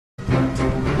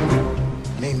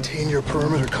in your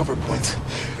perimeter cover points.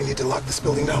 We need to lock this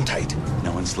building down tight.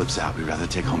 No one slips out. We'd rather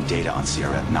take home data on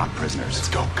CRF, not prisoners. Let's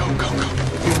go, go, go, go.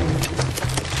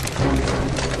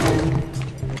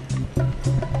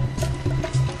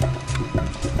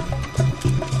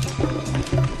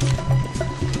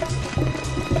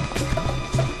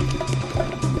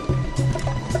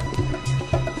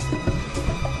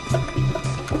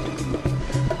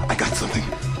 I got something.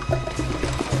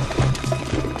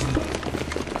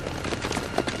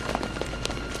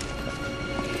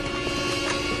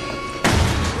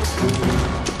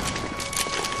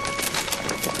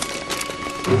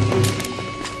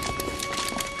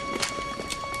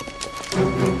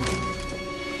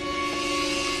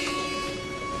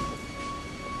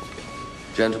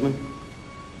 Gentlemen?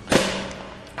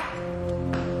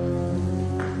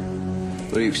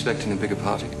 Were you expecting a bigger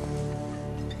party?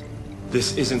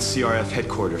 This isn't CRF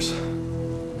headquarters.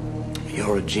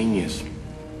 You're a genius.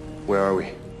 Where are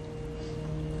we?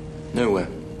 Nowhere,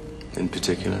 in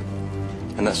particular.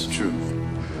 And that's the truth.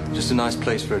 Just a nice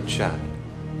place for a chat.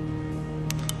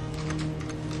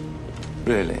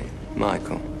 Really,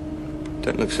 Michael,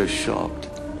 don't look so shocked.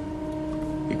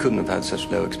 You couldn't have had such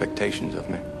low expectations of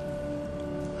me.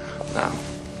 Now,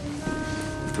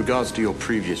 with regards to your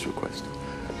previous request,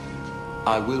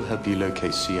 I will help you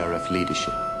locate CRF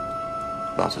leadership.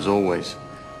 But as always,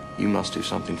 you must do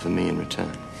something for me in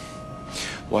return.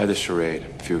 Why the charade?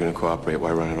 If you're going to cooperate,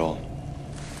 why run at all?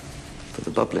 For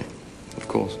the bubbly, of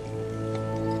course.